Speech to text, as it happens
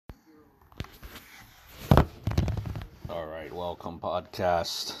right, welcome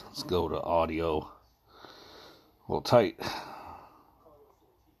podcast. Let's go to audio. Well, tight.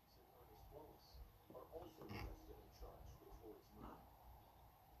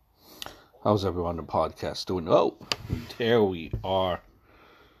 How's everyone on the podcast doing? Oh, there we are.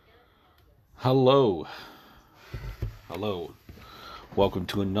 Hello. Welcome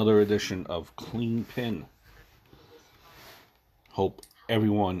to another edition of Clean Pin. Hope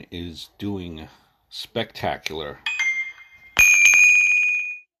everyone is doing spectacular.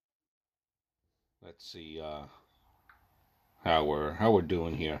 Let's see how we're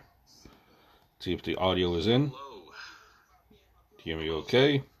doing here. See if the audio is in. Hello. Do you hear me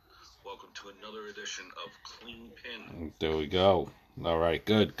okay? Welcome to another edition of Clean Pin. There we go. All right,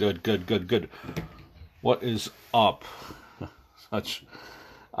 good. What is up?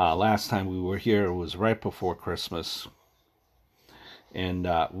 Last time we were here was right before Christmas, and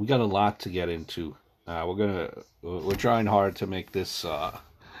we got a lot to get into. We're trying hard to make this a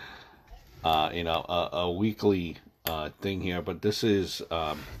weekly thing here, but this is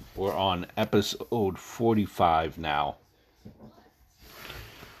we're on episode 45 now.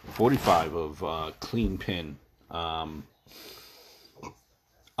 45 of Clean Pin.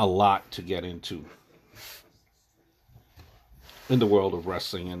 A lot to get into in the world of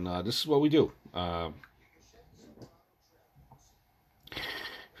wrestling, and this is what we do.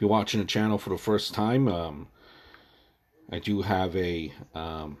 If you're watching the channel for the first time, I do have a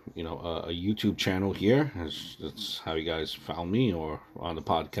YouTube channel here. That's how you guys found me, or on the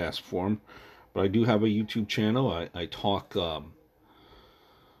podcast form. But I do have a YouTube channel. I talk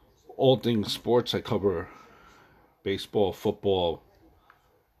all things sports. I cover baseball, football,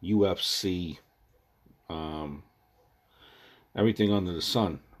 UFC, everything under the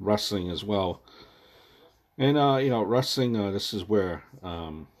sun, wrestling as well. And wrestling, this is where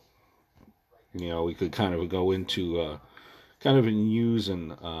we could kind of go into kind of news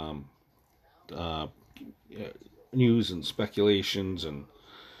and speculations and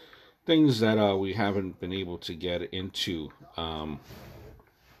things that we haven't been able to get into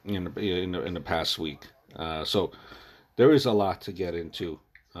in the past week. So there is a lot to get into,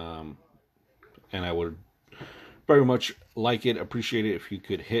 and I would very much appreciate it if you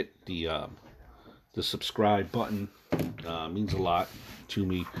could hit the subscribe button. Means a lot to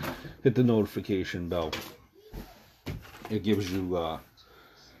me. Hit the notification bell. It gives you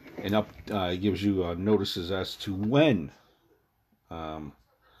notices as to when I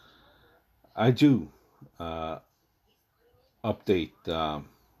do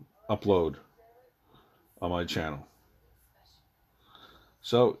upload on my channel.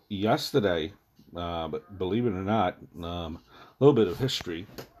 So yesterday, believe it or not, a little bit of history.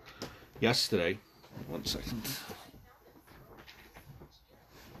 Yesterday, 1 second.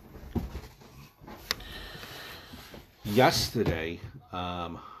 Yesterday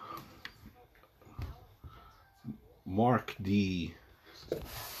marked the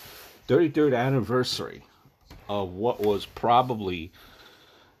 33rd anniversary of what was probably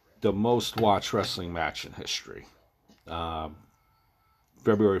the most watched wrestling match in history. February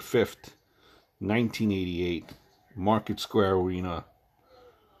 5th, 1988, Market Square Arena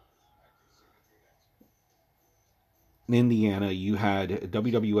in Indiana. You had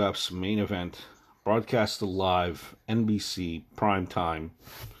WWF's main event, broadcasted live, NBC, prime time.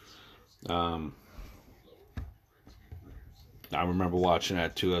 I remember watching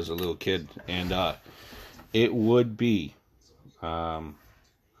that too as a little kid, and it would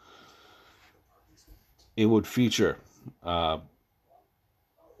feature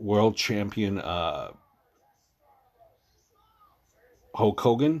world champion Hulk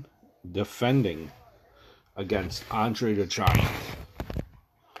Hogan defending against Andre the Giant.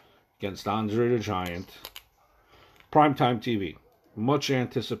 Primetime TV. Much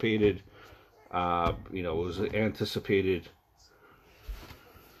anticipated. It was an anticipated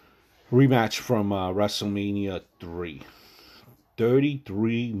rematch from WrestleMania 3.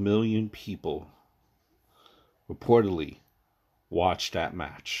 33 million people reportedly watched that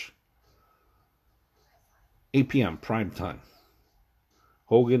match. 8 p.m. primetime.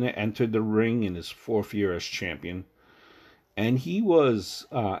 Hogan entered the ring in his 4th year as champion, and he was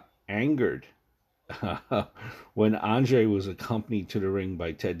angered when Andre was accompanied to the ring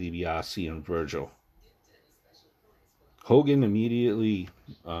by Ted DiBiase and Virgil. Hogan immediately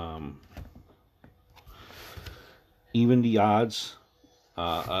evened the odds,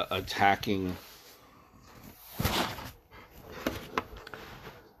 attacking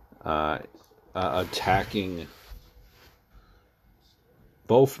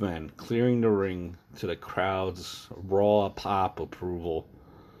both men, clearing the ring to the crowd's raw pop approval.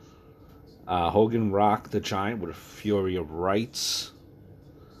 Hogan rocked the Giant with a fury of rights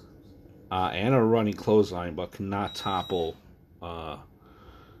and a running clothesline, but could not topple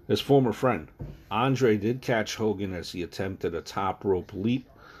his former friend. Andre did catch Hogan as he attempted a top rope leap,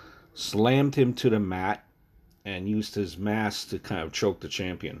 slammed him to the mat, and used his mask to kind of choke the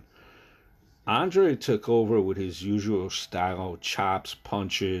champion. Andre took over with his usual style, chops,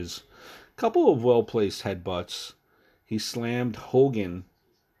 punches, a couple of well-placed headbutts. He slammed Hogan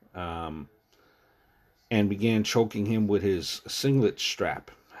and began choking him with his singlet strap.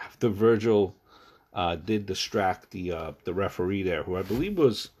 After Virgil did distract the referee there, who I believe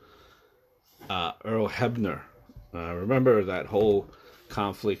was Earl Hebner. Remember that whole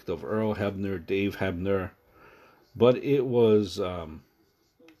conflict of Earl Hebner, Dave Hebner, but it was Earl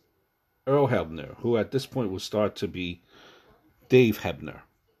Hebner, who at this point would start to be Dave Hebner.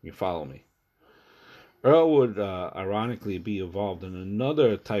 You follow me? Earl would ironically be involved in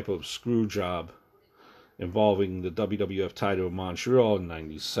another type of screw job involving the WWF title of Montreal in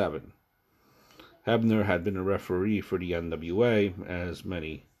 '97. Hebner had been a referee for the NWA, as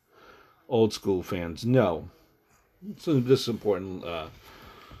many old school fans know. So this is important.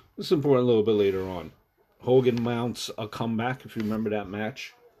 This is important a little bit later on. Hogan mounts a comeback. If you remember that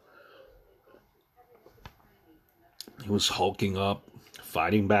match, he was hulking up,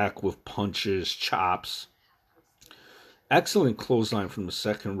 fighting back with punches, chops. Excellent clothesline from the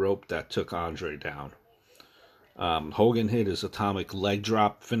second rope that took Andre down. Hogan hit his atomic leg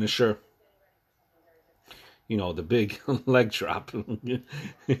drop finisher. You know, the big leg drop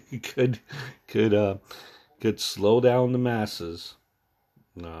could slow down the masses.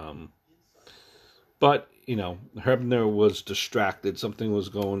 But, you know, Hebner was distracted. Something was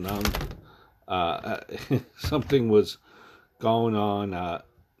going on. Something was going on.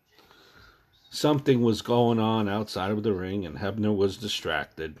 Something was going on outside of the ring, and Hebner was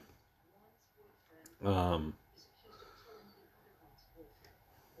distracted.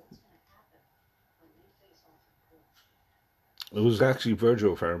 It was actually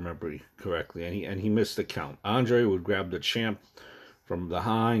Virgil, if I remember correctly, and he missed the count. Andre would grab the champ from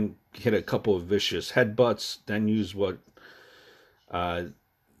behind, hit a couple of vicious headbutts, then use what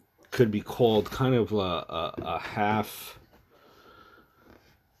could be called kind of a half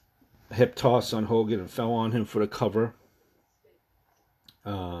hip toss on Hogan and fell on him for the cover.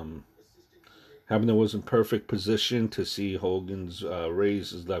 Hebner was in perfect position to see Hogan's raise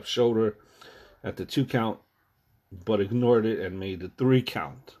his left shoulder at the 2 count, but ignored it and made the 3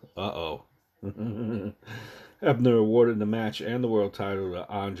 count. Hebner awarded the match and the world title to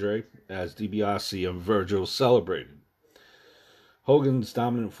Andre as DiBiase and Virgil celebrated. Hogan's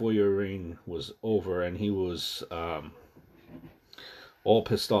dominant 4-year reign was over, and he was all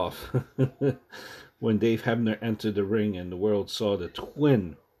pissed off when Dave Hebner entered the ring and the world saw the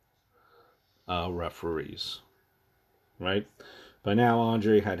twin referees. Right? By now,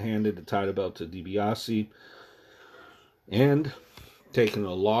 Andre had handed the title belt to DiBiase and taken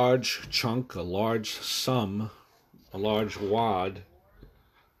a large chunk, a large sum, a large wad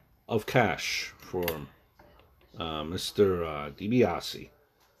of cash for Mr. DiBiase.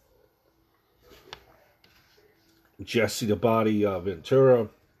 Jesse the Body Ventura,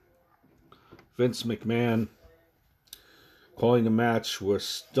 Vince McMahon, calling the match, were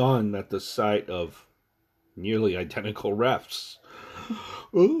stunned at the sight of nearly identical refs.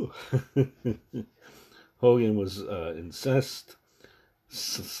 Ooh. Hogan was incensed,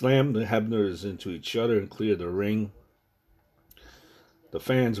 slammed the Hebners into each other and cleared the ring. The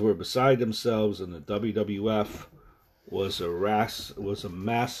fans were beside themselves, and the WWF was a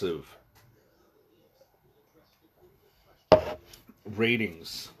massive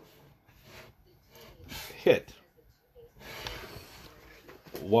ratings hit.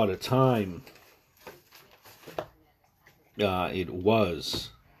 What a time it was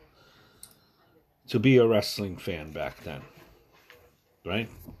to be a wrestling fan back then, right?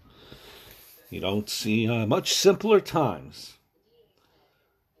 You don't see much simpler times.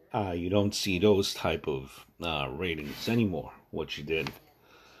 You don't see those type of ratings anymore, what you did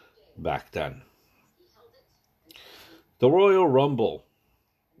back then. The Royal Rumble.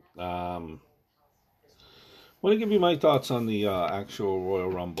 I want to give you my thoughts on the actual Royal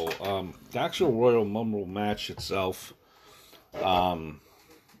Rumble. The actual Royal Rumble match itself,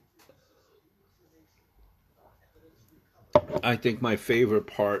 I think my favorite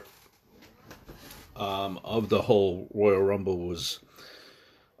part of the whole Royal Rumble was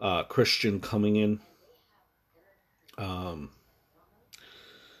Christian coming in.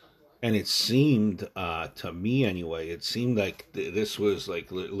 And it seemed, to me anyway, it seemed like this was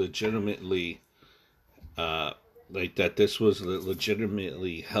like legitimately like that this was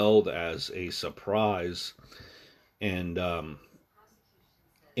legitimately held as a surprise, and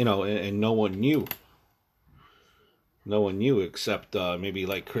and no one knew except maybe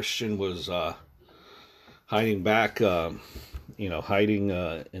like Christian was hiding back, hiding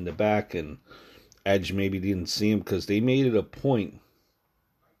in the back, and Edge maybe didn't see him because they made it a point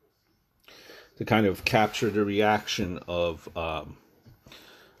to kind of capture the reaction of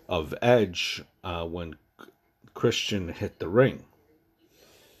Edge when Christian hit the ring.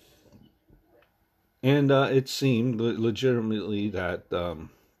 And it seemed legitimately that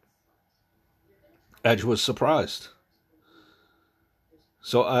Edge was surprised.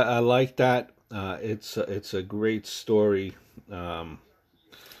 So I like that. It's a great story. A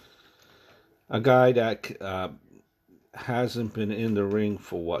guy that hasn't been in the ring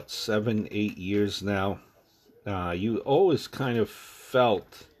for 7-8 years now. You always kind of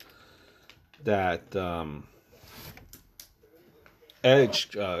felt that Edge,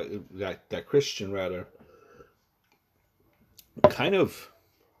 that Christian rather, kind of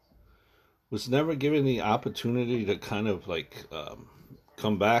was never given the opportunity to kind of like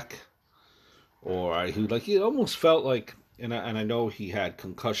come back, or he almost felt like, and I know he had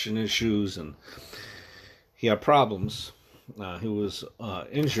concussion issues and he had problems. He was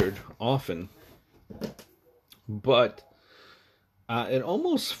injured often, but it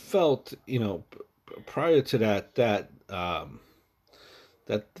almost felt, prior to that that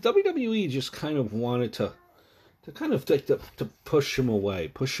the WWE just kind of wanted to kind of to push him away,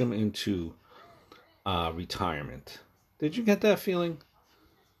 push him into retirement. Did you get that feeling?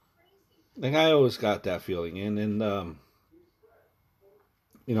 Like, I always got that feeling, and I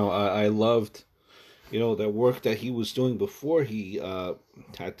loved, the work that he was doing before he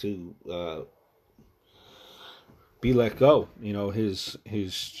had to be let go. His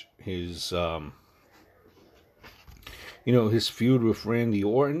his feud with Randy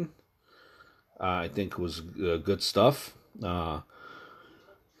Orton, I think was good stuff. I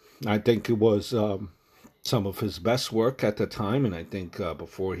think it was some of his best work at the time, and I think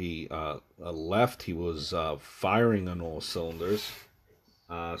before he left, he was firing on all cylinders.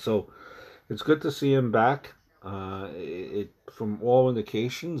 So it's good to see him back. From all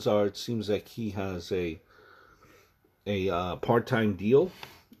indications, it seems like he has a part-time deal.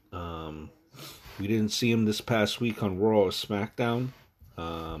 We didn't see him this past week on Raw or SmackDown,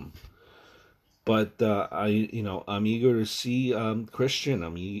 but I'm eager to see Christian.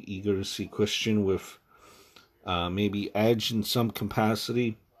 I'm eager to see Christian with maybe Edge in some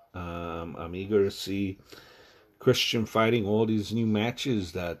capacity. I'm eager to see Christian fighting all these new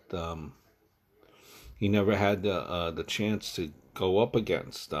matches that he never had the chance to go up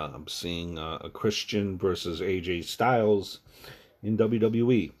against. I'm seeing a Christian versus AJ Styles in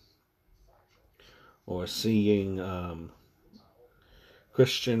WWE, or seeing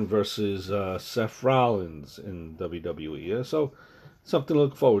Christian versus Seth Rollins in WWE. Yeah, so something to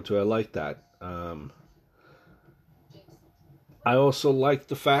look forward to. I like that. I also like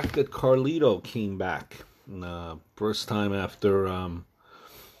the fact that Carlito came back. First time after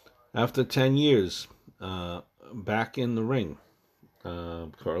 10 years back in the ring.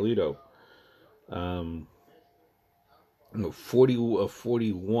 Carlito.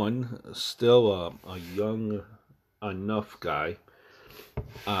 41, still a young enough guy.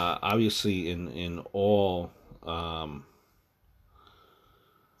 Obviously, in all,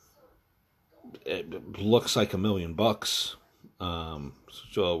 it looks like $1 million.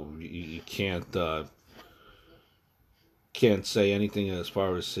 So you can't say anything as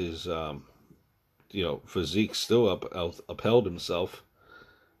far as his physique. Still upheld himself.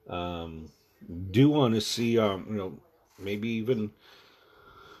 Do want to see maybe even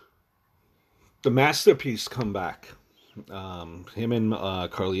the Masterpiece come back. Him and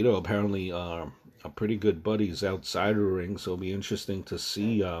Carlito apparently are pretty good buddies outside of the ring, so it'll be interesting to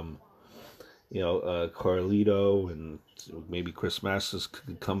see Carlito and maybe Chris Masters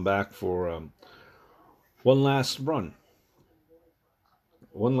could come back for one last run,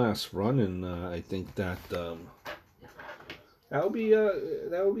 and I think that that would be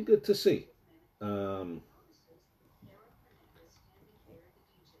good to see.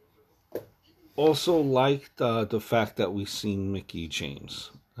 Also liked the fact that we've seen Mickie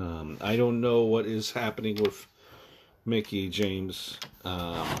James. I don't know what is happening with Mickie James.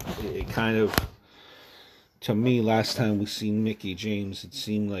 It kind of, to me, last time we seen Mickie James, it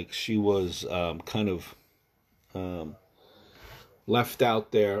seemed like she was kind of left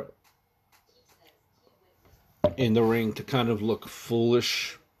out there in the ring to kind of look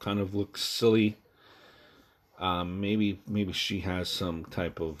foolish, kind of look silly. Maybe she has some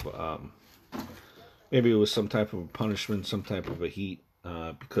type of maybe it was some type of a punishment, some type of a heat,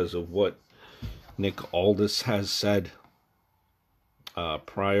 because of what Nick Aldis has said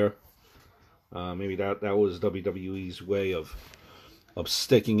prior. Maybe that was WWE's way of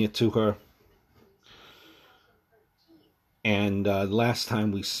sticking it to her. And last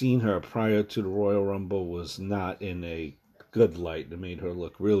time we seen her prior to the Royal Rumble was not in a good light. It made her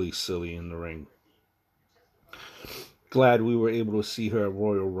look really silly in the ring. Glad we were able to see her at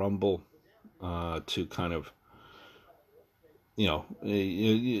Royal Rumble to kind of,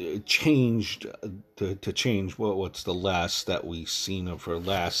 changed to change what's the last that we seen of her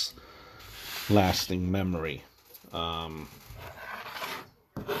lasting memory.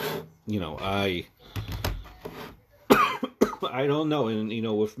 I don't know, and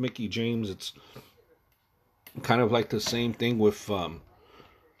with Mickie James, it's kind of like the same thing with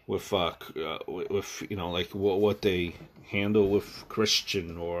like what they handle with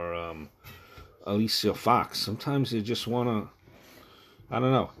Christian or Alicia Fox. Sometimes they just want to, I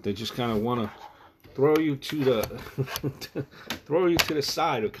don't know, they just kind of want to throw you to the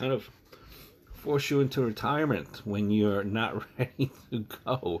side, or kind of force you into retirement when you're not ready to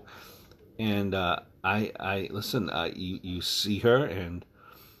go. And I listen. You see her, and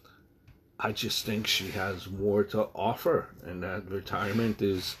I just think she has more to offer, and that retirement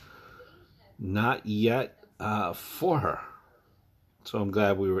is not yet for her. So I'm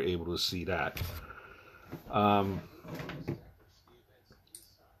glad we were able to see that.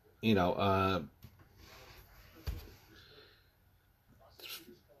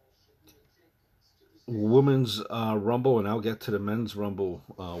 Women's Rumble, and I'll get to the men's Rumble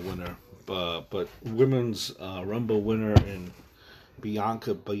winner. But women's Rumble winner in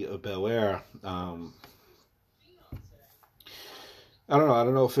Bianca Belair. I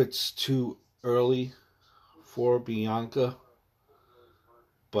don't know if it's too early for Bianca,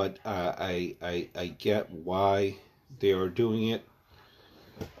 but I get why they are doing it.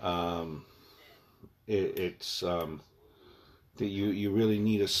 It's that you really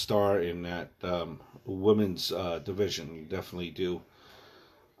need a star in that women's division. You definitely do.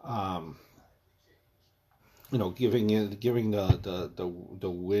 Giving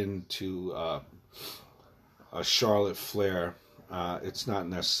the win to Charlotte Flair, it's not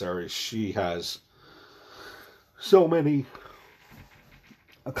necessary. She has so many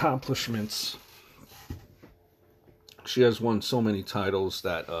accomplishments. She has won so many titles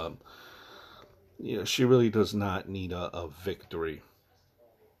that she really does not need a victory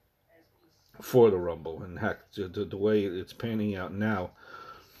for the Rumble. And heck, the way it's panning out now,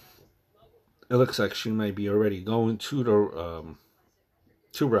 it looks like she may be already going to the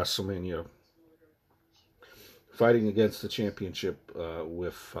to WrestleMania, fighting against the championship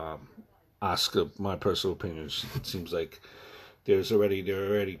with Asuka. My personal opinion, it seems like they're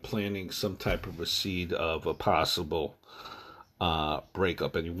already planning some type of a seed of a possible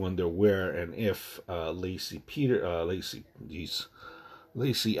breakup, and you wonder where and if Lacey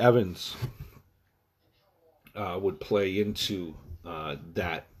Evans would play into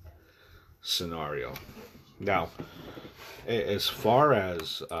that scenario. Now, as far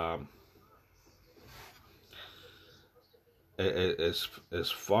as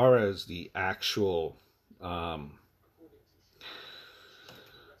the actual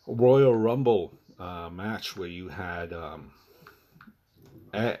Royal Rumble match where you had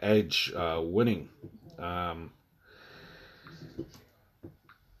Edge winning,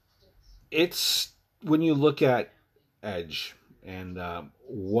 it's when you look at Edge and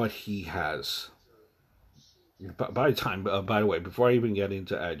what he has. By the way, before I even get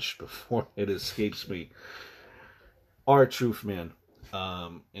into Edge, before it escapes me, R-Truth, man,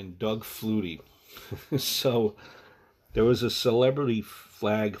 and Doug Flutie. So there was a celebrity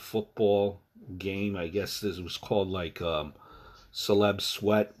flag football game. I guess this was called like Celeb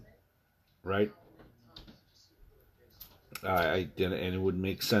Sweat, right? And it would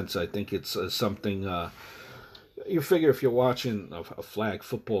make sense. I think it's something. You figure if you're watching a flag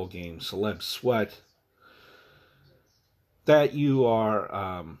football game, Celeb Sweat, that you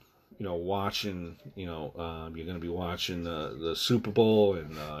are, watching. You're going to be watching the Super Bowl,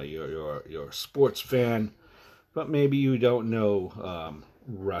 and you're a sports fan, but maybe you don't know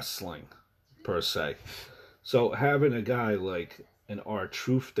wrestling per se. So having a guy like an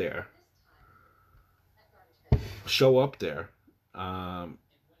R-Truth there show up there,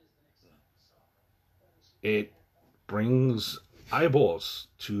 it brings eyeballs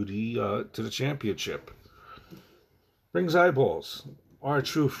to the championship. Brings eyeballs.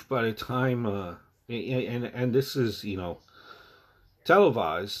 R-Truth, by the time and this is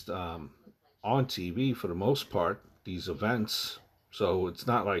televised on TV for the most part, these events. So it's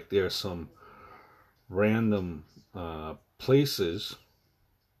not like there's some random places,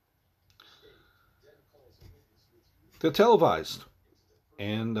 they're televised.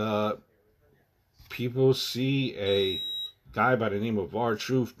 And people see a guy by the name of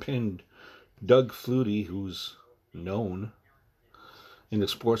R-Truth pinned Doug Flutie, who's known in the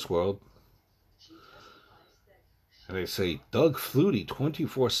sports world. And they say, Doug Flutie,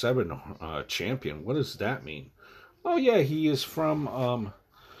 24/7 champion. What does that mean? Oh, yeah, he is from,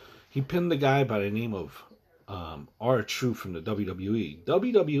 he pinned the guy by the name of R-Truth from the WWE.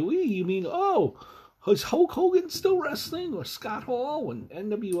 WWE? You mean, oh, is Hulk Hogan still wrestling? Or Scott Hall and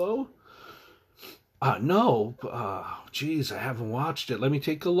NWO? No. Geez, I haven't watched it. Let me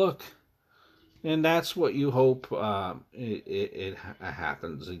take a look. And that's what you hope it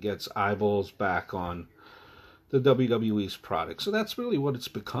happens. It gets eyeballs back on the WWE's product. So that's really what it's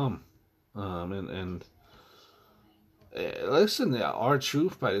become. Listen,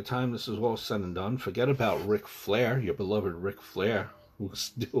 R-Truth, by the time this is all said and done, forget about Ric Flair, your beloved Ric Flair, who's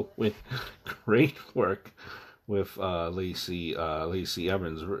still doing great work with Lacey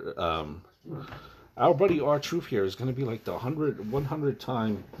Evans. Our buddy R-Truth here is going to be like the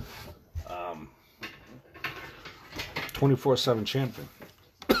 100-time 24/7 champion.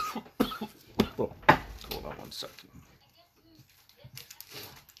 Oh, hold on 1 second.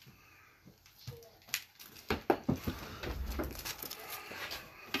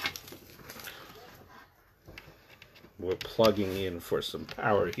 We're plugging in for some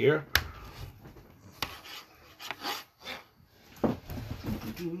power here.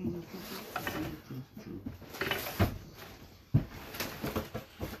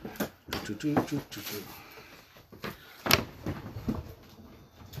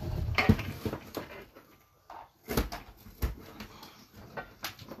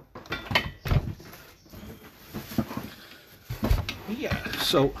 Yeah,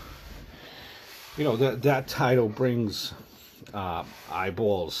 so you know that title brings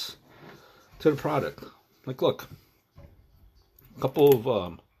eyeballs to the product. Like, look, a couple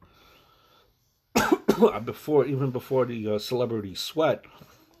of before the Celebrity Sweat,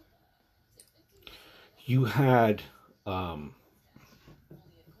 you had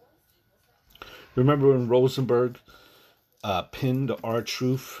remember when Rosenberg pinned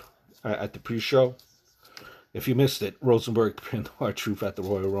R-Truth at the pre-show? If you missed it, Rosenberg pinned R-Truth at the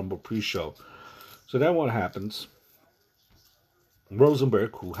Royal Rumble pre-show. So then what happens?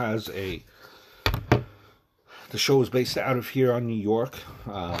 Rosenberg, who has the show is based out of here on New York,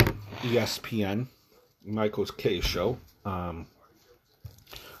 ESPN, Michael Kay show.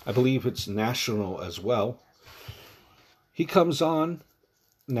 I believe it's national as well. He comes on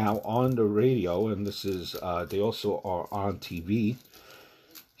now on the radio, and this is, they also are on TV.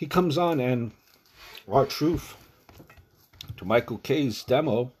 He comes on and R-Truth, to Michael Kay's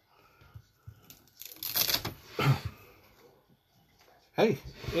demo, hey,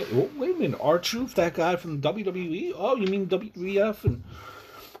 wait a minute, R-Truth, that guy from WWE? Oh, you mean WWF and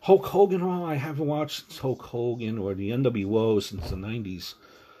Hulk Hogan? Oh, I haven't watched Hulk Hogan or the NWO since the 90s.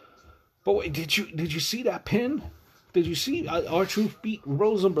 But wait, did you see that pin? Did you see R-Truth beat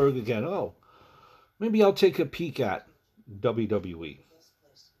Rosenberg again? Oh, maybe I'll take a peek at WWE.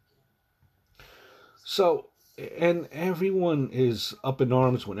 So, and everyone is up in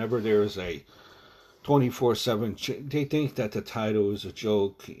arms whenever there's a 24/7. They think that the title is a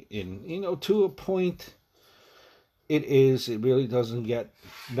joke. To a point, it is. It really doesn't get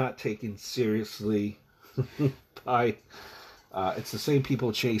not taken seriously by. It's the same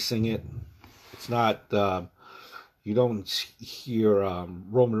people chasing it. It's not. You don't hear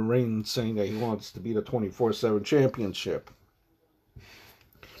Roman Reigns saying that he wants to be the 24/7 championship.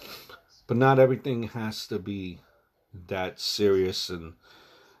 But not everything has to be that serious, and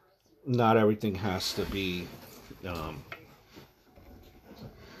not everything has to be,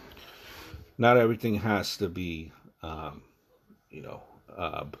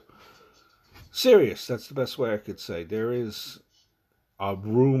 serious. That's the best way I could say. There is a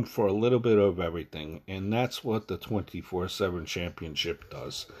room for a little bit of everything, and that's what the 24/7 championship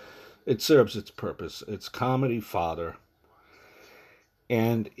does. It serves its purpose. It's comedy fodder.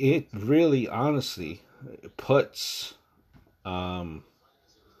 And it really, honestly, puts the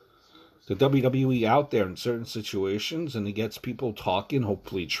WWE out there in certain situations, and it gets people talking,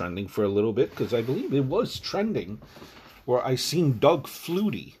 hopefully trending for a little bit, because I believe it was trending, where I seen Doug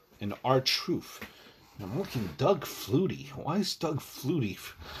Flutie and R-Truth. I'm looking, Doug Flutie. Why is Doug Flutie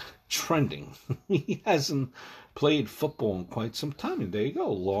trending? He hasn't played football in quite some time, and there you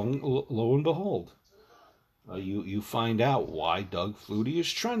go. Lo and behold. You find out why Doug Flutie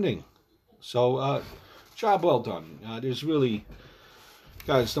is trending. So, job well done. There's really,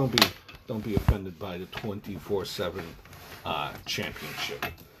 guys, don't Don't be offended by the 24/7 championship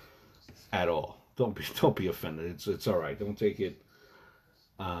at all. Don't be offended. It's all right. Don't take it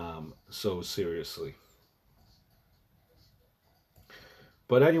so seriously.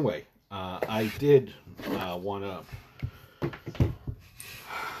 But anyway, I did want to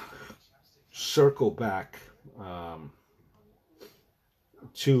circle back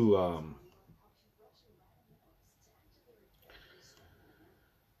to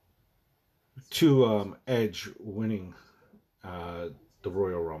Edge winning the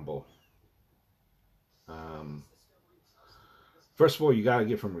Royal Rumble. First of all, you got to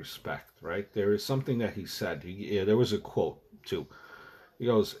give him respect, right? There is something that he said. There was a quote too. He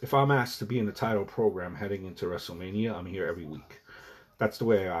goes, "If I'm asked to be in the title program heading into WrestleMania, I'm here every week. That's the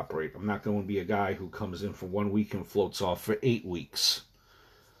way I operate. I'm not going to be a guy who comes in for 1 week and floats off for 8 weeks.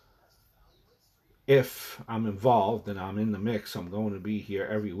 If I'm involved and I'm in the mix, I'm going to be here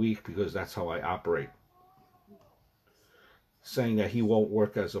every week because that's how I operate." Saying that he won't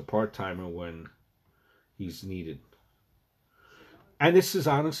work as a part-timer when he's needed. And this is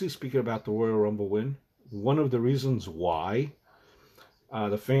honestly, speaking about the Royal Rumble win, one of the reasons why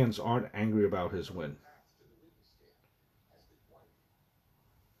the fans aren't angry about his win.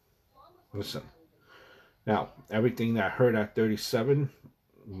 Listen, now, everything that hurt at 37,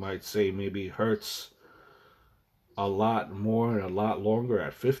 you might say maybe hurts a lot more and a lot longer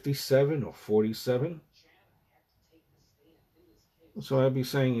at 57 or 47. So I'd be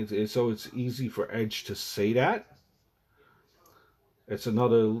saying it's easy for Edge to say that. It's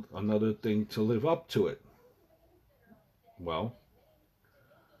another thing to live up to it. Well,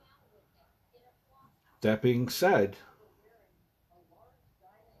 that being said,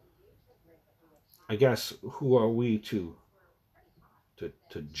 I guess who are we to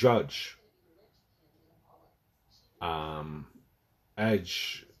judge?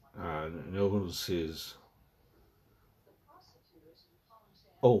 Edge knows his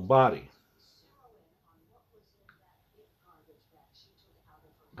own body.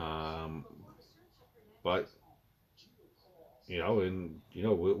 But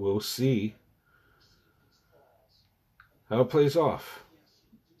we'll see how it plays off.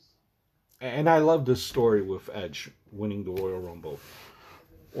 And I love this story with Edge winning the Royal Rumble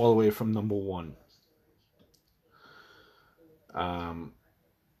all the way from number 1.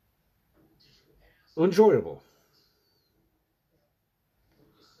 Enjoyable.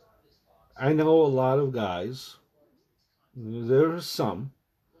 I know a lot of guys, there are some,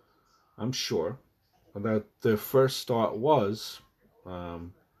 I'm sure, that their first thought was a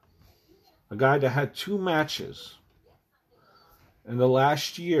guy that had 2 matches in the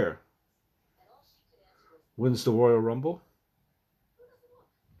last year wins the Royal Rumble.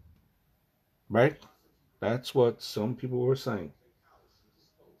 Right? That's what some people were saying.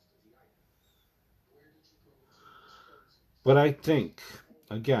 But I think,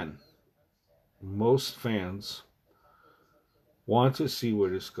 again, most fans want to see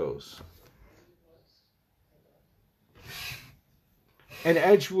where this goes. And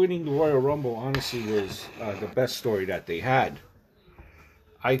Edge winning the Royal Rumble, honestly, was the best story that they had.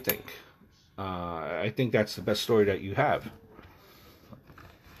 I think. I think that's the best story that you have.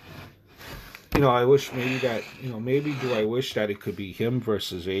 I wish maybe that, maybe do I wish that it could be him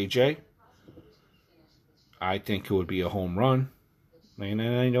versus AJ? I think it would be a home run. And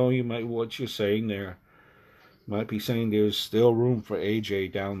I know what you're saying there. Might be saying there's still room for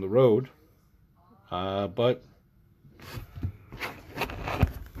AJ down the road. But,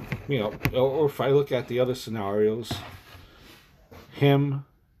 or if I look at the other scenarios, him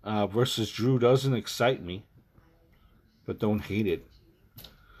versus Drew doesn't excite me, but don't hate it.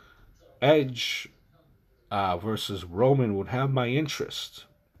 Edge versus Roman would have my interest.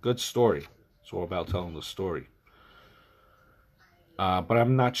 Good story. It's all about telling the story. But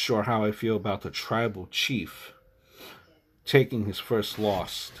I'm not sure how I feel about the tribal chief taking his first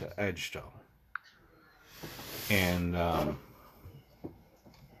loss to Edge, though. And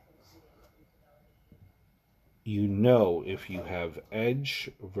if you have Edge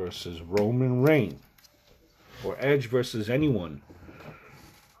versus Roman Reigns, or Edge versus anyone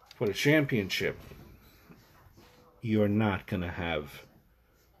for the championship, you're not going to have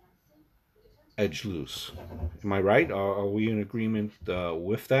Edge lose. Am I right? Are we in agreement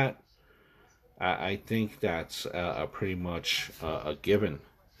with that? I think that's pretty much a given.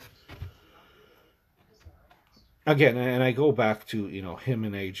 Again, and I go back to him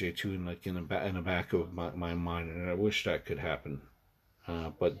and AJ too, in the back of my mind, and I wish that could happen.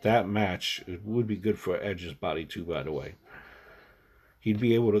 But that match, it would be good for Edge's body too. By the way, he'd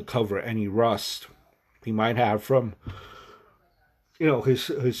be able to cover any rust he might have from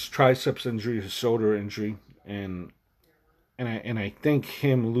his triceps injury, his shoulder injury, and I think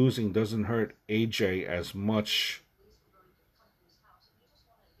him losing doesn't hurt AJ as much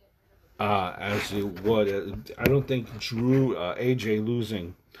as it would. I don't think AJ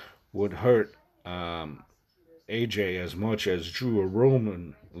losing would hurt AJ as much as Drew or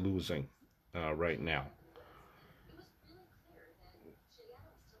Roman losing right now.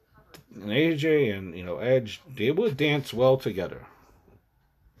 And AJ and Edge, they would dance well together.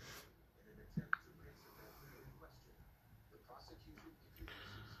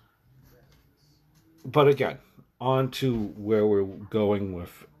 But again, on to where we're going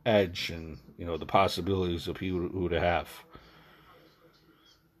with Edge and the possibilities of who to have.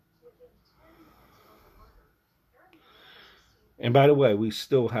 And by the way, we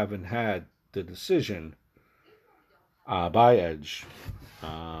still haven't had the decision by Edge.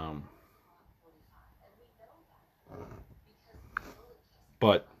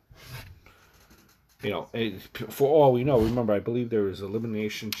 But for all we know, remember, I believe there is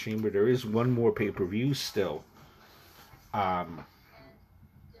Elimination Chamber. There is one more pay-per-view still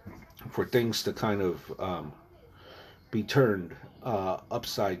for things to kind of be turned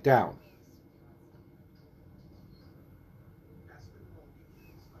upside down.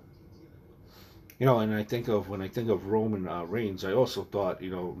 And when I think of Roman Reigns, I also thought,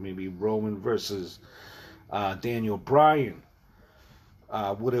 maybe Roman versus Daniel Bryan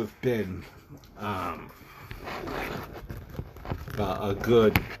would have been a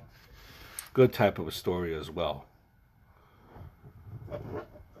good type of a story as well.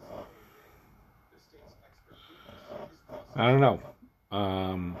 I don't know.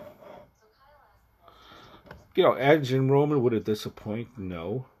 Edge and Roman, would it disappoint?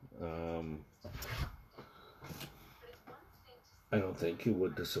 No. I don't think it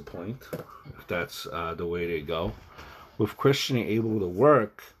would disappoint if that's the way they go. With Christian able to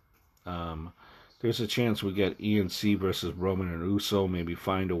work, there's a chance we get ENC versus Roman and Uso. Maybe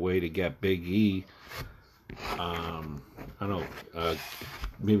find a way to get Big E. I don't know.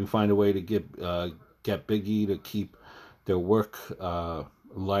 Maybe find a way to get Big E to keep their work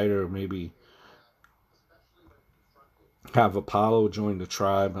lighter. Maybe have Apollo join the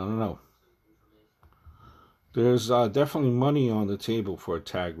tribe. I don't know. There's definitely money on the table for a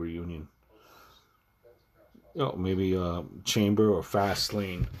tag reunion. Maybe Chamber or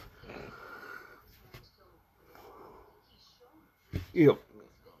Fastlane.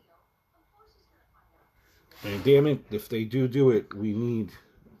 And damn it, if they do it, we need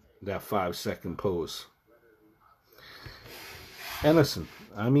that 5-second pose. And listen,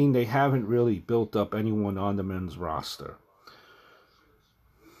 I mean, they haven't really built up anyone on the men's roster.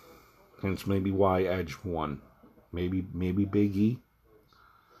 Hence maybe why Edge won. Maybe Big E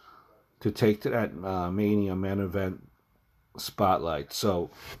to take to that Mania main event spotlight. So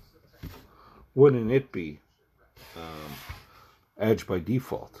wouldn't it be Edge by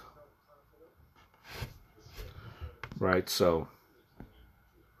default? Right, so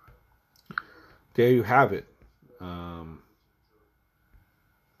there you have it.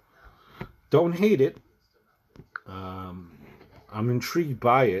 Don't hate it. I'm intrigued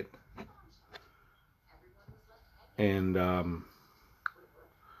by it. And I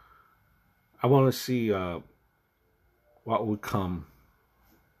want to see what would come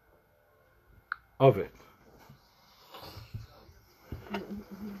of it.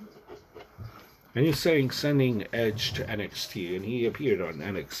 And you're saying sending Edge to NXT, and he appeared on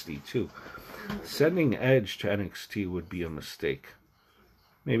NXT too. Sending Edge to NXT would be a mistake.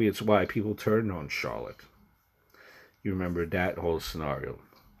 Maybe it's why people turned on Charlotte. You remember that whole scenario.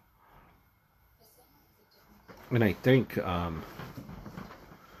 And I think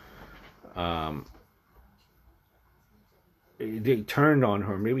they turned on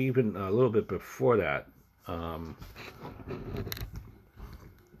her, maybe even a little bit before that.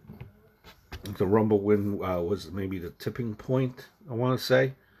 The Rumble win was maybe the tipping point, I want to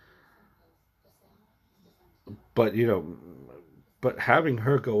say. But, but having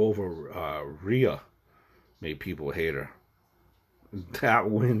her go over Rhea made people hate her. That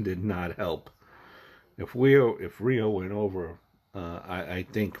win did not help. If Rhea went over, I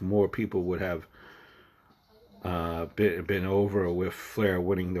think more people would have been over with Flair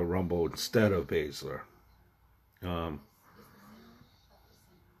winning the Rumble instead of Baszler.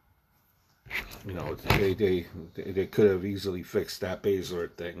 They could have easily fixed that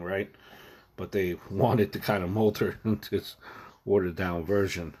Baszler thing, right? But they wanted to kind of mold her into this watered down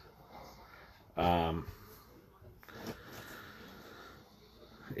version.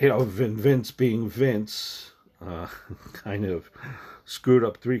 Vince being Vince, kind of screwed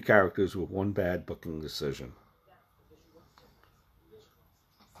up 3 characters with one bad booking decision.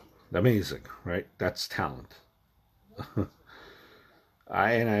 Amazing, right? That's talent.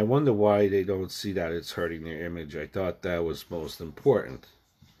 I wonder why they don't see that it's hurting their image. I thought that was most important.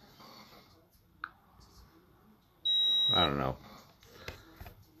 I don't know.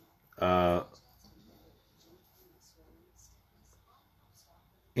 Uh,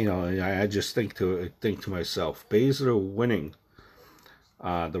 I just think to myself, Baszler winning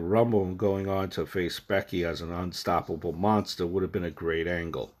the Rumble and going on to face Becky as an unstoppable monster would have been a great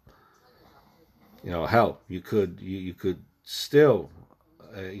angle. Hell, you could still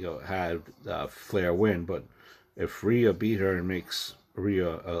have Flair win, but if Rhea beat her and makes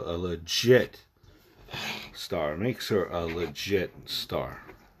Rhea a legit star, makes her a legit star.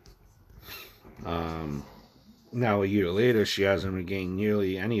 Now a year later, she hasn't regained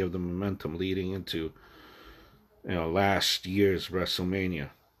nearly any of the momentum leading into last year's WrestleMania.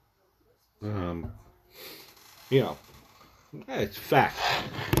 It's fact,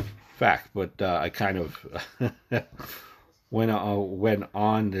 but I kind of went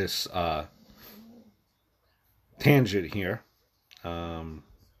on this tangent here.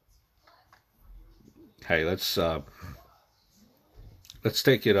 Hey, let's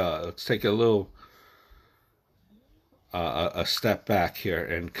take it a little a step back here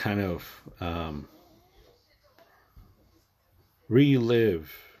and kind of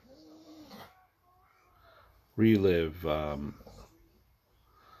relive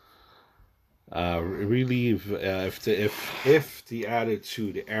if the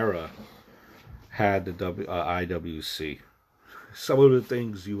Attitude Era had the IWC. Some of the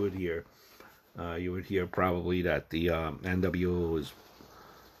things you would hear probably that the NWO was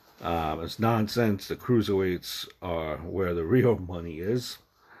it's nonsense. The cruiserweights are where the real money is.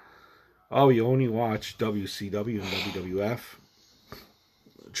 Oh, you only watch WCW and WWF?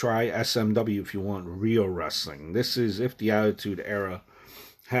 Try SMW if you want real wrestling. This is if the Attitude Era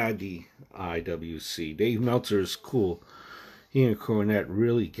had the IWC. Dave Meltzer is cool. He and Cornette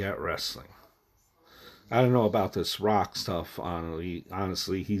really get wrestling. I don't know about this Rock stuff,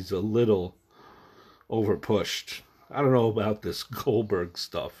 honestly. He's a little overpushed. I don't know about this Goldberg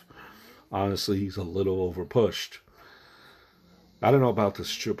stuff. Honestly, he's a little overpushed. I don't know about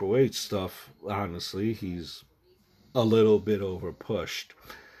this Triple H stuff. Honestly, he's a little bit overpushed.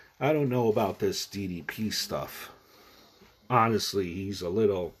 I don't know about this DDP stuff. Honestly, he's a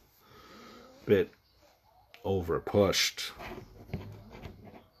little bit overpushed.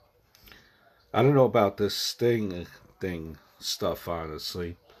 I don't know about this Sting thing stuff,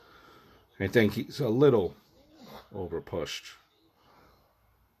 honestly. I think he's a little overpushed.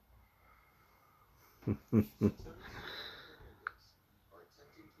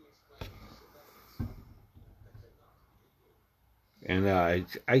 And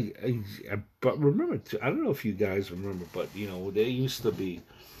but remember, I don't know if you guys remember, but they used to be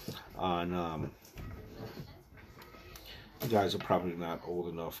on. You guys are probably not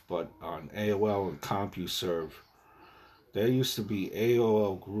old enough, but on AOL and CompuServe, there used to be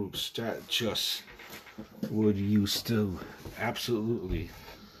AOL groups that just would used to absolutely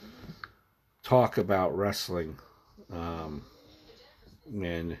talk about wrestling, and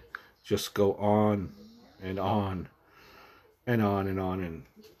just go on and on and on and on, and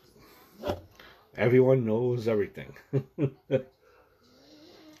everyone knows everything.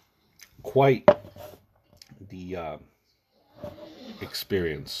 Quite the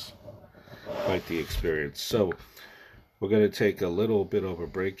experience. Quite the experience. So, we're going to take a little bit of a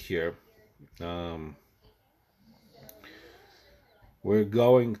break here. We're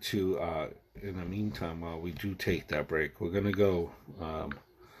going to, in the meantime, while we do take that break, we're going to go a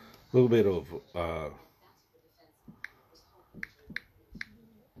little bit of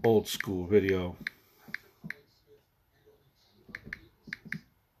old school video.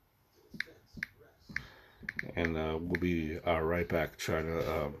 And we'll be right back trying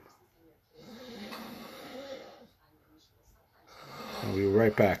to... we'll be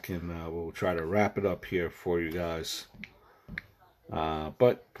right back, and we'll try to wrap it up here for you guys.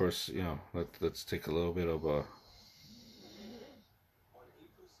 But first, let's take a little bit of a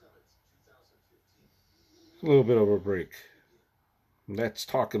break. Let's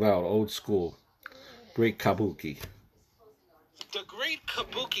talk about old school Great Kabuki. The Great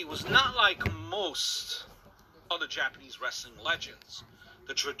Kabuki was not like most other Japanese wrestling legends.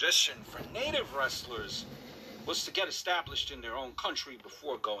 The tradition for native wrestlers was to get established in their own country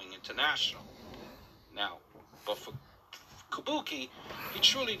before going international. But for Kabuki, he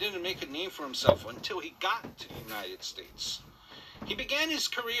truly didn't make a name for himself until he got to the United States. He began his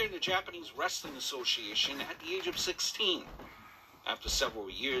career in the Japanese Wrestling Association at the age of 16. After several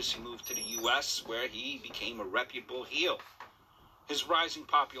years, he moved to the U.S., where he became a reputable heel. His rising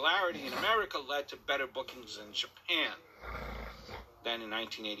popularity in America led to better bookings in Japan. Then in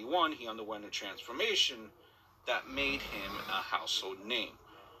 1981, he underwent a transformation that made him a household name.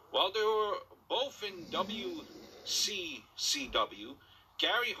 While they were both in WCCW,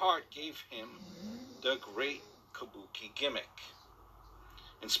 Gary Hart gave him the Great Kabuki gimmick.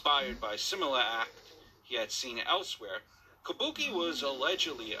 Inspired by a similar act he had seen elsewhere, Kabuki was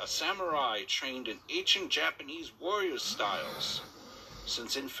allegedly a samurai trained in ancient Japanese warrior styles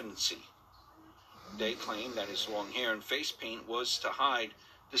since infancy. They claimed that his long hair and face paint was to hide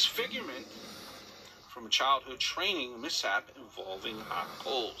disfigurement from a childhood training mishap involving hot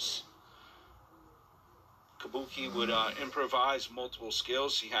coals. Kabuki would improvise multiple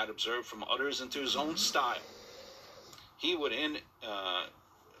skills he had observed from others into his own style. He would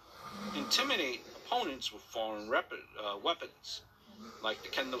intimidate opponents with foreign weapons, like the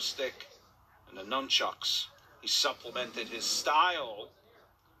kendo stick and the nunchucks. He supplemented his style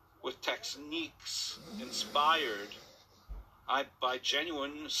with techniques inspired by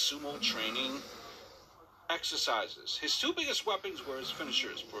genuine sumo training exercises. His two biggest weapons were his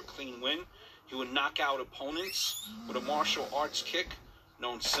finishers. For a clean win, he would knock out opponents with a martial arts kick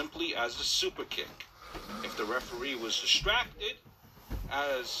known simply as the super kick. If the referee was distracted,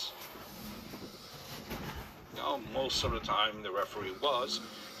 as most of the time the referee was,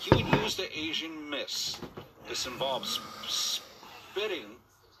 he would use the Asian mist. This involves spitting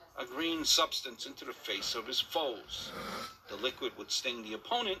a green substance into the face of his foes. The liquid would sting the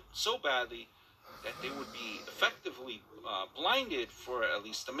opponent so badly that they would be effectively blinded for at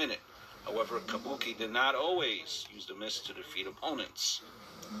least a minute. However, Kabuki did not always use the mist to defeat opponents.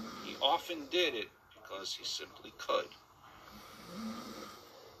 He often did it because he simply could.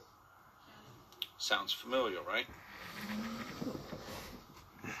 Sounds familiar, right?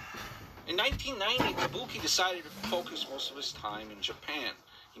 In 1990, Kabuki decided to focus most of his time in Japan.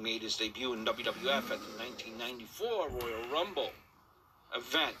 He made his debut in WWF at the 1994 Royal Rumble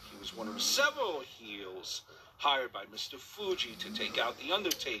event. He was one of several heels hired by Mr. Fuji to take out The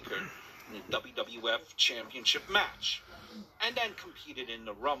Undertaker in the WWF Championship match, and then competed in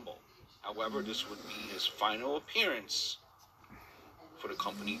the Rumble. However, this would be his final appearance for the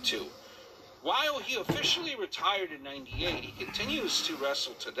company too. While he officially retired in '98, he continues to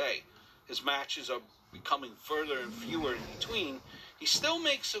wrestle today. His matches are becoming further and fewer in between. He still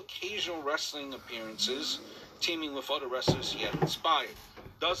makes occasional wrestling appearances, teaming with other wrestlers he had inspired.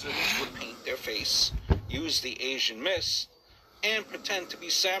 Dozens would paint their face, use the Asian mist, and pretend to be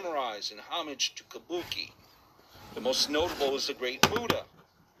samurais in homage to Kabuki. The most notable is the Great Muta,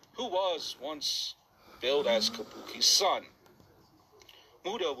 who was once billed as Kabuki's son.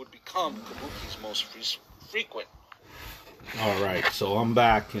 Muta would become Kabuki's most frequent. All right, so I'm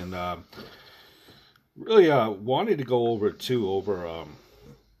back, and really wanted to go over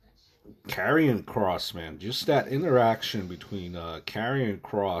Karrion Kross, man. Just that interaction between Karrion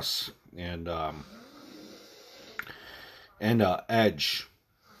Kross and Edge.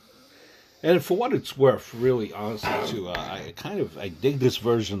 And for what it's worth, really, honestly, too, I dig this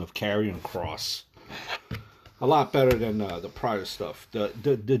version of Karrion Kross a lot better than the prior stuff.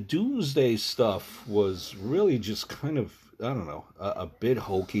 The Doomsday stuff was really just kind of, I don't know, a bit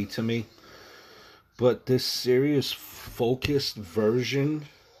hokey to me. But this serious, focused version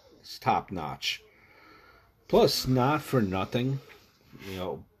is top notch. Plus, not for nothing,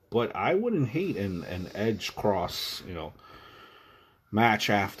 but I wouldn't hate an Edge Cross,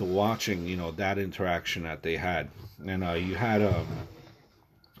 match after watching, that interaction that they had. And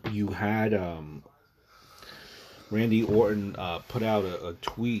you had Randy Orton put out a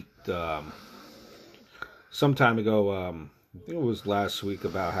tweet some time ago, I think it was last week,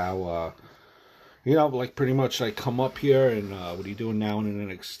 about how pretty much come up here and what are you doing now in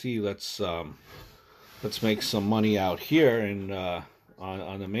NXT? Let's make some money out here and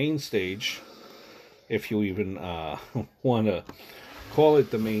on the main stage, if you even want to call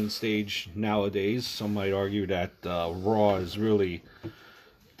it the main stage nowadays. Some might argue that Raw is really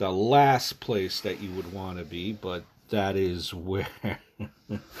the last place that you would want to be, but that is where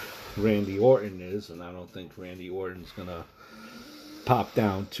Randy Orton is, and I don't think Randy Orton's gonna pop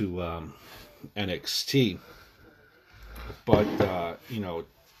down to NXT. But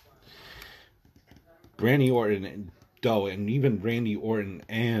Randy Orton, though, and even Randy Orton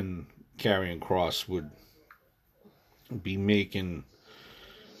and Karrion Kross would be making.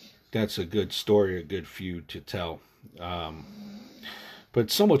 That's a good story, a good feud to tell. But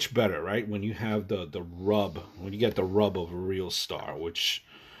so much better, right? When you have the rub, when you get the rub of a real star, which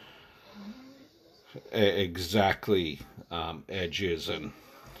exactly Edge is. And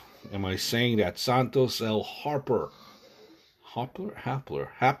am I saying that Santos El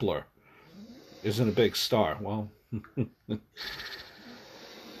Hapler isn't a big star. Well,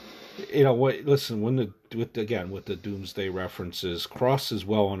 what? Listen, with the Doomsday references, Cross is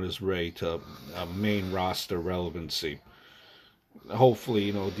well on his way to a main roster relevancy.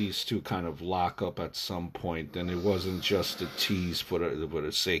 Hopefully, these two kind of lock up at some point, and it wasn't just a tease for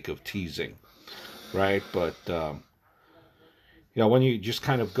the sake of teasing, right? But when you just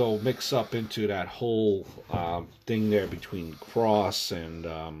kind of go mix up into that whole thing there between Cross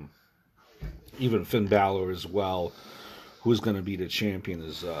and even Finn Balor as well, who's going to be the champion?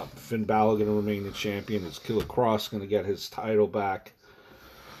 Is Finn Balor going to remain the champion? Is Killer Cross going to get his title back?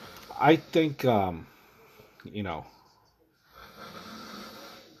 I think, I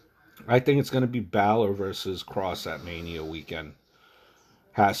think it's going to be Balor versus Cross at Mania weekend.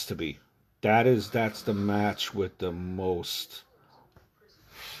 Has to be. That's the match with the most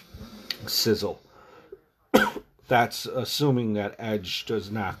sizzle. That's assuming that Edge does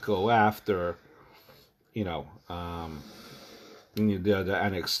not go after, the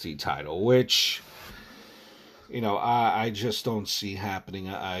NXT title, which, I just don't see happening.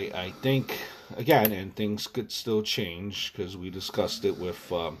 I think, again, and things could still change because we discussed it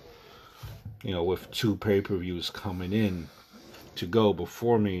with, with 2 pay-per-views coming in to go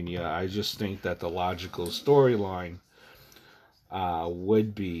before Mania. I just think that the logical storyline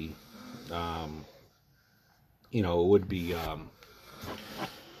would be,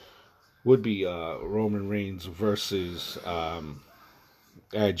 Roman Reigns versus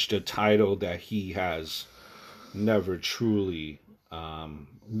Edge, the title that he has never truly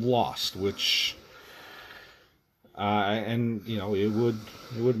lost, which it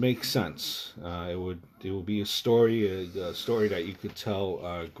would make sense. It would be a story that you could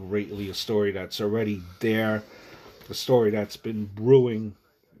tell greatly, a story that's already there, a story that's been brewing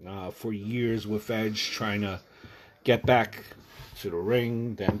for years with Edge trying to get back to the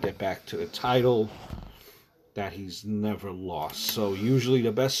ring, then get back to the title that he's never lost. So usually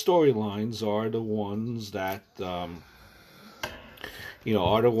the best storylines are the ones that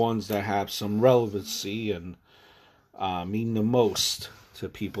have some relevancy and mean the most to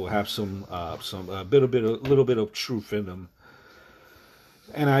people, have a little bit of truth in them.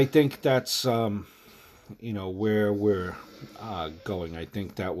 And I think that's where we're going. I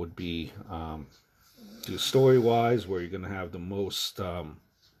think that would be story-wise where you're going to have the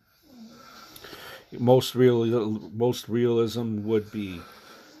most realism would be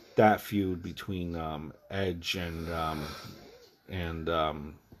that feud between Edge and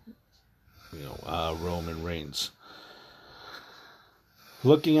Roman Reigns.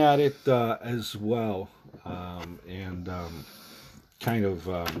 Looking at it as well, kind of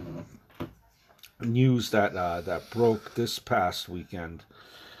news that broke this past weekend.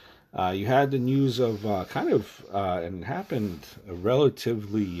 You had the news of and happened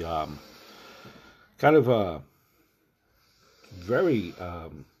relatively very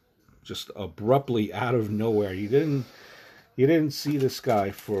just abruptly out of nowhere. You didn't see this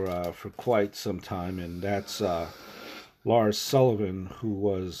guy for quite some time, and that's Lars Sullivan, who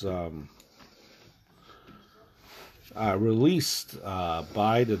was released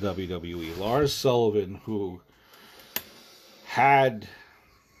by the WWE. Lars Sullivan, who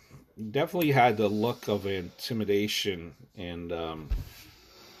definitely had the look of intimidation, and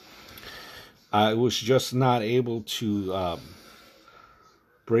I was just not able to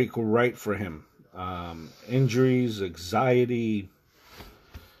break right for him. Injuries, anxiety,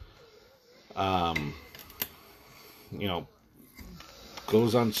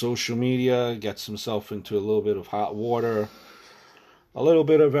 goes on social media, gets himself into a little bit of hot water, a little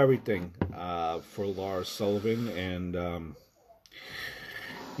bit of everything for Lars Sullivan. And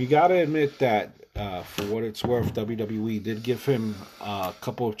you got to admit that, for what it's worth, WWE did give him a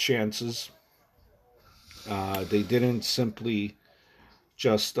couple of chances. They didn't simply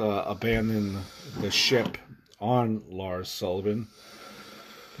just abandon the ship on Lars Sullivan.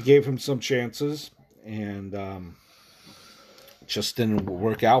 They gave him some chances, and just didn't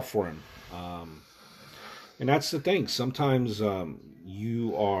work out for him. And that's the thing. Sometimes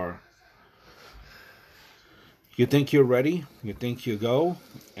you think you're ready, you think you go,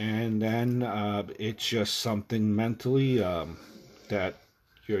 and then it's just something mentally that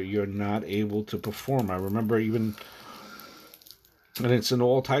you're not able to perform. I remember and it's in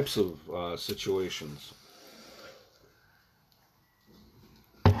all types of situations.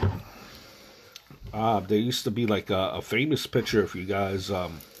 There used to be like a famous picture, if you guys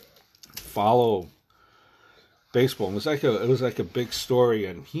follow baseball. It was like a big story,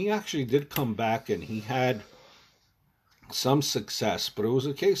 and he actually did come back, and he had some success, but it was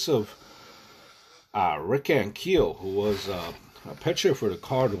a case of Rick Ankiel, who was a pitcher for the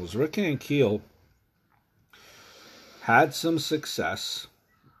Cardinals. Rick Ankiel had some success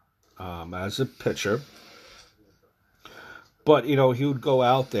as a pitcher, but he would go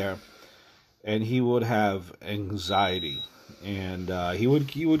out there and he would have anxiety, and he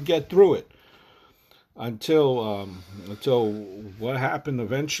would get through it until what happened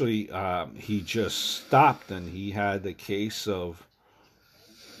eventually. He just stopped, and he had the case of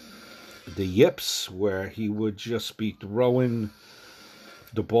the yips, where he would just be throwing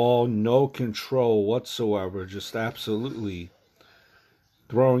the ball, no control whatsoever, just absolutely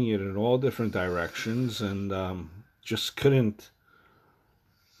throwing it in all different directions, and just couldn't.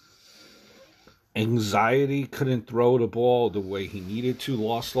 Anxiety, couldn't throw the ball the way he needed to,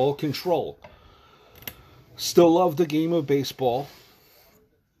 lost all control. Still loved the game of baseball,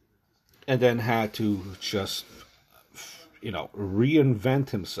 and then had to just,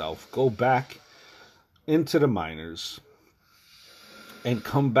 reinvent himself, go back into the minors, and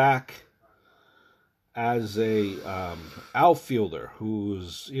come back as a outfielder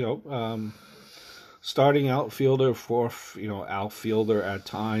who's, starting outfielder, fourth, outfielder at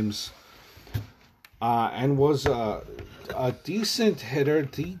times. And was a decent hitter,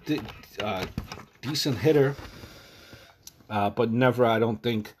 but never, I don't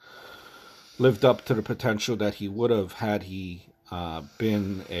think, lived up to the potential that he would have had he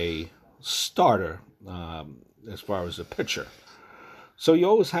been a starter as far as a pitcher. So you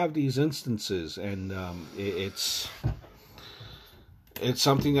always have these instances, and it's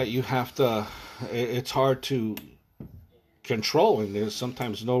something that you have to. It's hard to control, and there's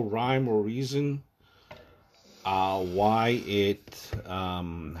sometimes no rhyme or reason why it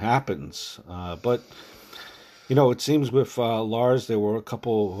happens. But, it seems with Lars, there were a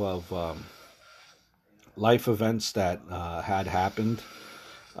couple of life events that had happened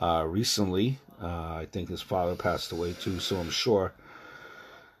recently. I think his father passed away too, so I'm sure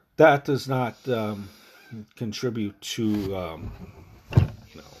that does not contribute to,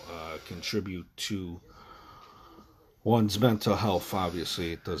 contribute to one's mental health.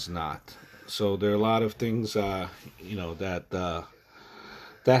 Obviously, it does not. So there are a lot of things, that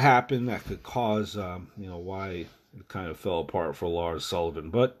happen that could cause, why it kind of fell apart for Lars Sullivan.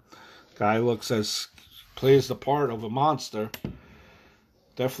 But guy plays the part of a monster.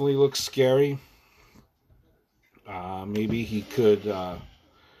 Definitely looks scary. Maybe he could, and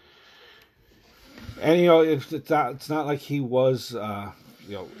it's not like he was,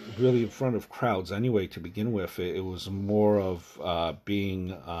 really in front of crowds anyway to begin with. It was more of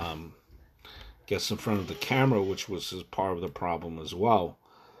being. Gets in front of the camera, which was part of the problem as well.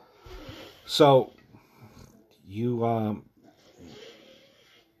 So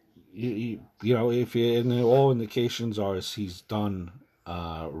if all indications are he's done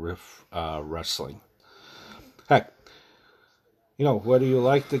wrestling. Heck, whether you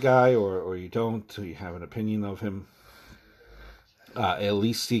like the guy or you don't, or you have an opinion of him, at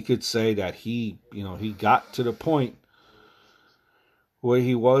least he could say that he got to the point where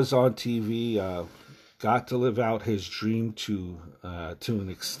he was on TV, got to live out his dream to an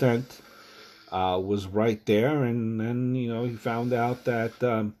extent, was right there, and then he found out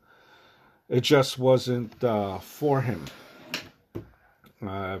that it just wasn't for him.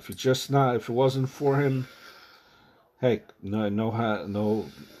 If it wasn't for him, hey, no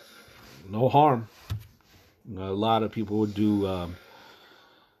harm. A lot of people would do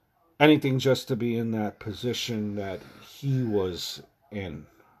anything just to be in that position that he was in.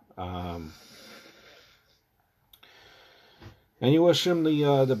 And you wish him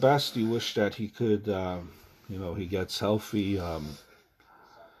the best. You wish that he could, he gets healthy, and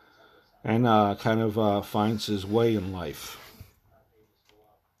kind of finds his way in life.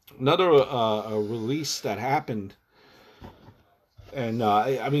 Another release that happened, and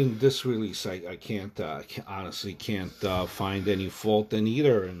I mean, this release I can't honestly can't find any fault in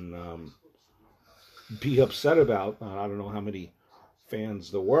either, and be upset about. I don't know how many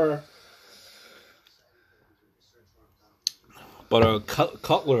fans there were, but a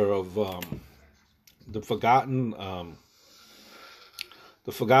Cutler of the Forgotten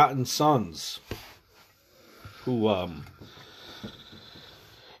Sons, who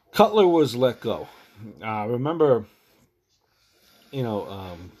Cutler was let go. Remember,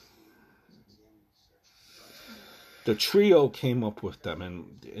 the trio came up with them,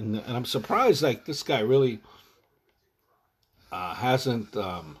 and I'm surprised, like, this guy really hasn't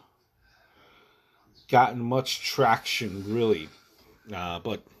gotten much traction, really.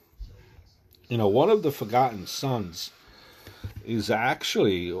 But, one of the Forgotten Sons is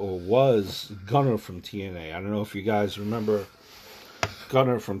actually, or was, Gunner from TNA. I don't know if you guys remember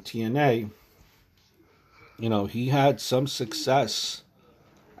Gunner from TNA. he had some success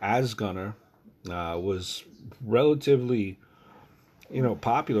as Gunner, was relatively,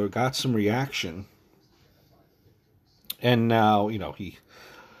 popular, got some reaction. And now, he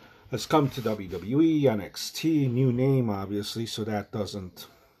has come to WWE, NXT, new name, obviously, so that doesn't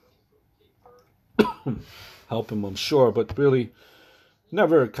help him, I'm sure, but really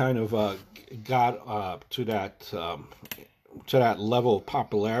never kind of got to that level of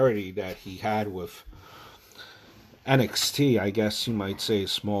popularity that he had with NXT. I guess you might say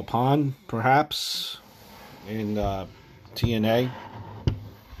small pond, perhaps, in TNA.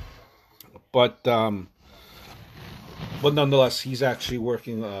 But nonetheless, he's actually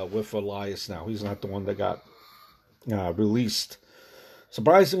working with Elias now. He's not the one that got released.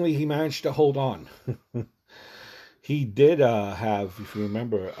 Surprisingly, he managed to hold on. He did have, if you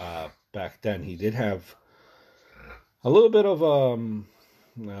remember, back then, he did have a little bit of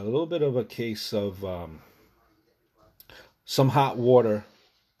a case of some hot water.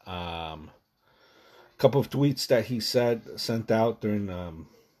 A couple of tweets that he sent out during, I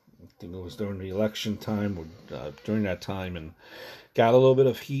think it was during the election time or during that time, and got a little bit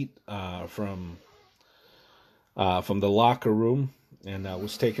of heat from the locker room, and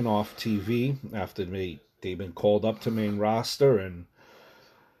was taken off TV after they've been called up to main roster, and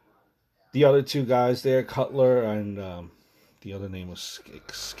the other two guys there, Cutler and the other name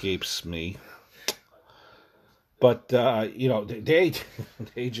escapes me. But they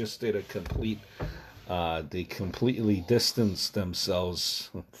just did a complete. They completely distanced themselves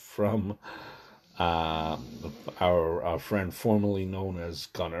from our friend formerly known as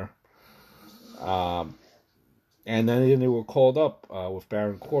Gunner. And then they were called up with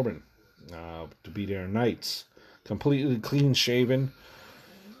Baron Corbin to be their knights. Completely clean shaven.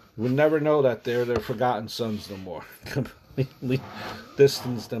 We'll never know that they're their forgotten sons no more. Completely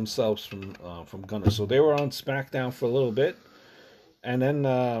distanced themselves from Gunner. So they were on SmackDown for a little bit, and then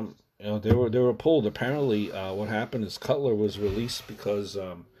they were pulled. Apparently, what happened is Cutler was released because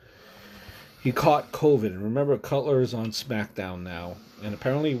he caught COVID. And remember, Cutler is on SmackDown now, and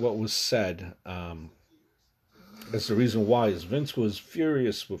apparently, what was said, that's the reason why, is Vince was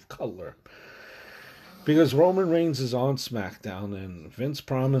furious with Cutler. Because Roman Reigns is on SmackDown, and Vince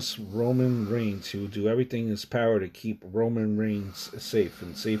promised Roman Reigns he would do everything in his power to keep Roman Reigns safe.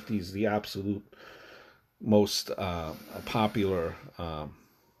 And safety is the absolute most popular, and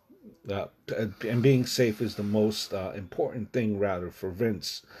being safe is the most important thing, rather, for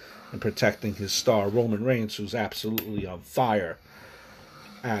Vince in protecting his star, Roman Reigns, who's absolutely on fire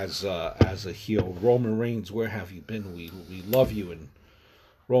as a heel. Roman Reigns, where have you been? We love you, and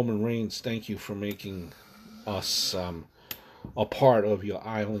Roman Reigns, thank you for making us a part of your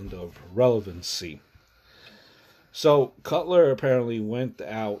island of relevancy. So Cutler apparently went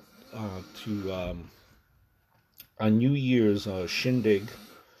out to a New Year's shindig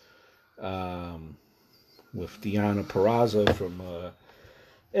with Deonna Purrazzo from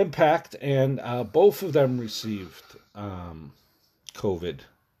Impact, and both of them received COVID.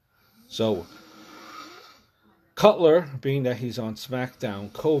 So Cutler, being that he's on SmackDown,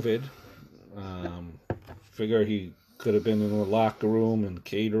 COVID, figure he could have been in the locker room and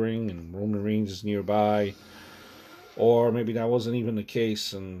catering, and Roman Reigns is nearby. Or maybe that wasn't even the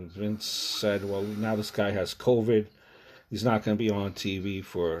case, and Vince said, well, now this guy has COVID. He's not going to be on TV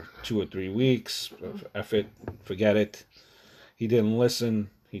for 2 or 3 weeks. F it, forget it. He didn't listen.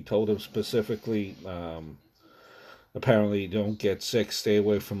 He told him specifically, apparently, don't get sick, stay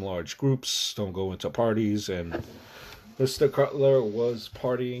away from large groups, don't go into parties, and Mr. Cutler was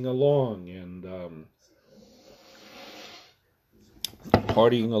partying along, and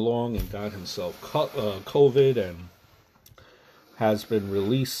got himself COVID, and has been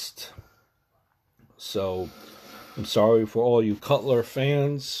released. So I'm sorry for all you Cutler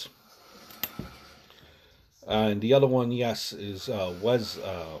fans. And the other one, yes, is I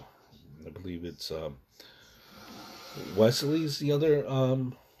believe it's Wesley's the other.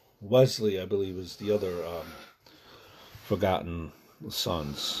 Wesley, I believe, is the other forgotten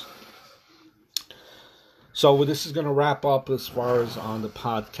sons. So this is going to wrap up as far as on the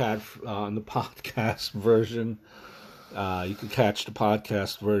podcast version. You can catch the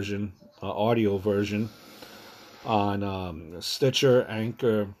podcast version, audio version, on Stitcher,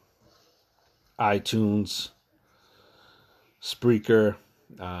 Anchor, iTunes, Spreaker,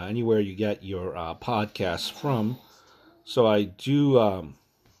 anywhere you get your podcasts from. So I do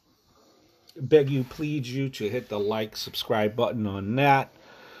beg you, plead you to hit the like, subscribe button on that.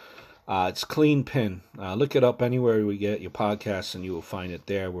 It's Clean Pin. Look it up anywhere we get your podcasts and you will find it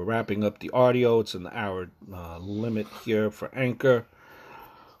there. We're wrapping up the audio. It's an hour limit here for Anchor,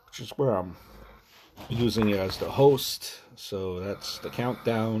 which is where I'm using it as the host. So that's the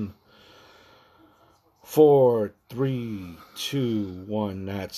countdown. 4, 3, 2, 1. That's